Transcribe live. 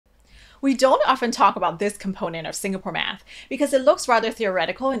We don't often talk about this component of Singapore math because it looks rather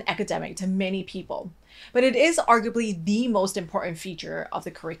theoretical and academic to many people, but it is arguably the most important feature of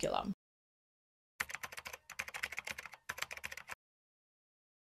the curriculum.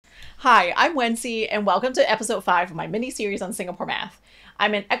 Hi, I'm Wency, and welcome to episode 5 of my mini-series on Singapore math.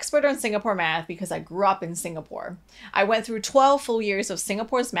 I'm an expert on Singapore math because I grew up in Singapore. I went through 12 full years of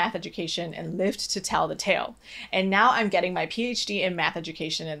Singapore's math education and lived to tell the tale. And now I'm getting my PhD in math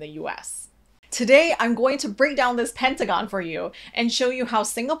education in the US. Today, I'm going to break down this pentagon for you and show you how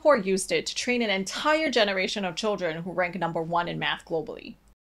Singapore used it to train an entire generation of children who rank number 1 in math globally.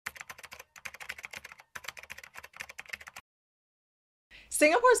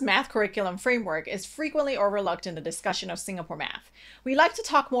 Singapore's math curriculum framework is frequently overlooked in the discussion of Singapore math. We like to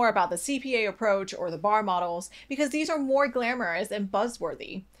talk more about the CPA approach or the bar models because these are more glamorous and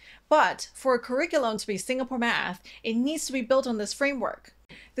buzzworthy. But for a curriculum to be Singapore math, it needs to be built on this framework.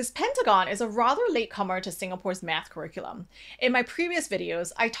 This pentagon is a rather latecomer to Singapore's math curriculum. In my previous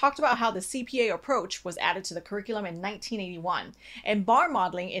videos, I talked about how the CPA approach was added to the curriculum in 1981 and bar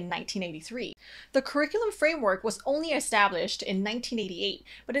modeling in 1983. The curriculum framework was only established in 1988,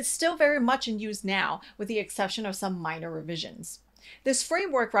 but it's still very much in use now, with the exception of some minor revisions. This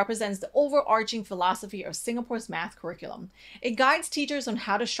framework represents the overarching philosophy of Singapore's math curriculum. It guides teachers on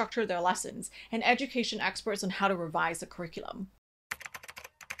how to structure their lessons and education experts on how to revise the curriculum.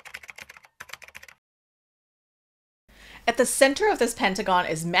 At the center of this pentagon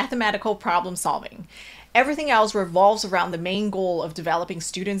is mathematical problem solving. Everything else revolves around the main goal of developing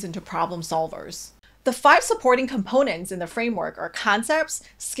students into problem solvers. The 5 supporting components in the framework are concepts,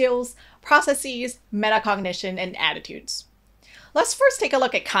 skills, processes, metacognition, and attitudes. Let's first take a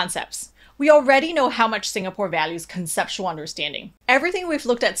look at concepts. We already know how much Singapore values conceptual understanding. Everything we've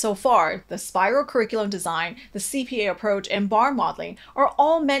looked at so far, the spiral curriculum design, the CPA approach, and bar modeling, are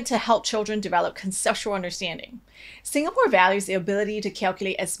all meant to help children develop conceptual understanding. Singapore values the ability to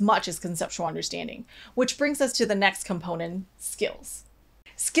calculate as much as conceptual understanding, which brings us to the next component, skills.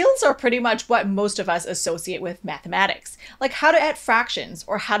 Skills are pretty much what most of us associate with mathematics, like how to add fractions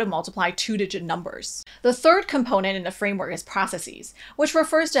or how to multiply 2-digit numbers. The third component in the framework is processes, which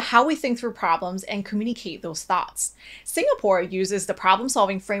refers to how we think through problems and communicate those thoughts. Singapore uses the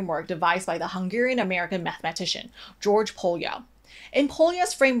problem-solving framework devised by the Hungarian-American mathematician, George Boaler. In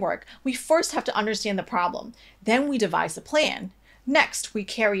Boaler's framework, we first have to understand the problem, then we devise the plan. Next, we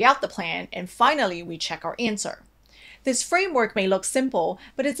carry out the plan, and finally, we check our answer. This framework may look simple,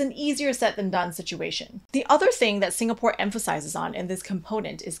 but it's an easier said than done situation. The other thing that Singapore emphasizes on in this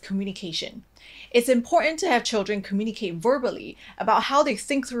component is communication. It's important to have children communicate verbally about how they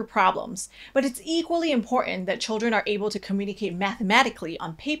think through problems, but it's equally important that children are able to communicate mathematically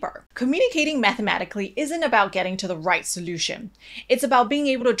on paper. Communicating mathematically isn't about getting to the right solution. It's about being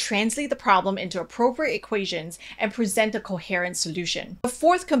able to translate the problem into appropriate equations and present a coherent solution. The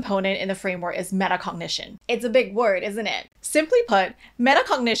fourth component in the framework is metacognition. It's a big word, isn't it? Simply put,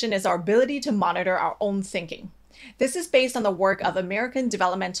 metacognition is our ability to monitor our own thinking. This is based on the work of American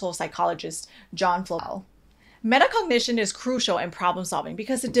developmental psychologist John Flowell. Metacognition is crucial in problem solving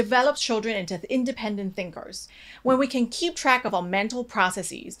because it develops children into independent thinkers. When we can keep track of our mental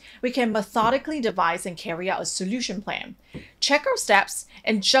processes, we can methodically devise and carry out a solution plan, check our steps,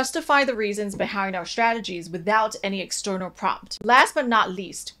 and justify the reasons behind our strategies without any external prompt. Last but not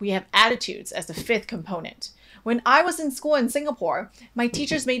least, we have attitudes as the 5th component. When I was in school in Singapore, my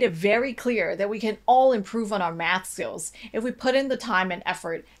teachers made it very clear that we can all improve on our math skills if we put in the time and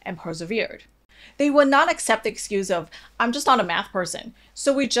effort and persevered. They would not accept the excuse of, I'm just not a math person,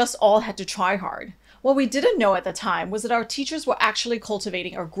 so we just all had to try hard. What we didn't know at the time was that our teachers were actually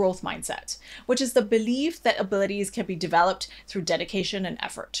cultivating a growth mindset, which is the belief that abilities can be developed through dedication and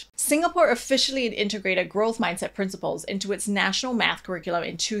effort. Singapore officially integrated growth mindset principles into its national math curriculum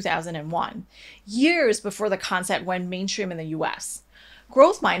in 2001, years before the concept went mainstream in the US.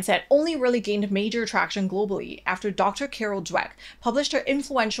 Growth mindset only really gained major traction globally after Dr. Carol Dweck published her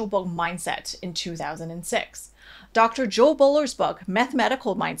influential book Mindset in 2006. Dr. Joe Boaler's book,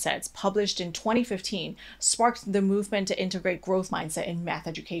 Mathematical Mindsets, published in 2015, sparked the movement to integrate growth mindset in math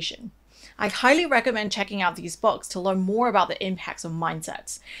education. I highly recommend checking out these books to learn more about the impacts of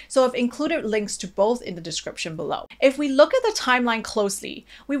mindsets, so I've included links to both in the description below. If we look at the timeline closely,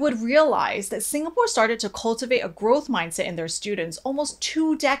 we would realize that Singapore started to cultivate a growth mindset in their students almost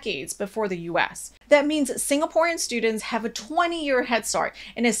 2 decades before the US. That means Singaporean students have a 20-year head start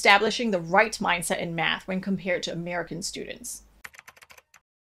in establishing the right mindset in math when compared to American students.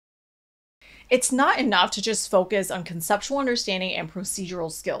 It's not enough to just focus on conceptual understanding and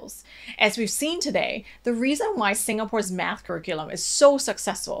procedural skills. As we've seen today, the reason why Singapore's math curriculum is so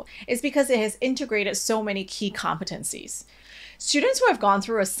successful is because it has integrated so many key competencies. Students who have gone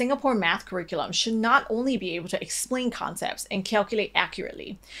through a Singapore math curriculum should not only be able to explain concepts and calculate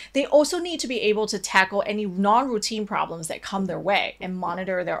accurately, they also need to be able to tackle any non-routine problems that come their way and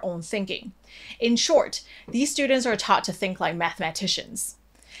monitor their own thinking. In short, these students are taught to think like mathematicians.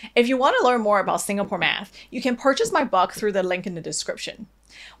 If you want to learn more about Singapore math, you can purchase my book through the link in the description.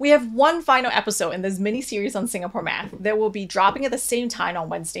 We have one final episode in this mini-series on Singapore math that will be dropping at the same time on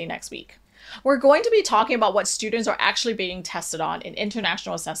Wednesday next week. We're going to be talking about what students are actually being tested on in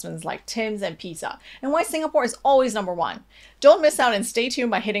international assessments like TIMSS and PISA, and why Singapore is always number one. Don't miss out and stay tuned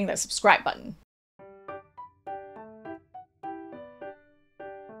by hitting the subscribe button.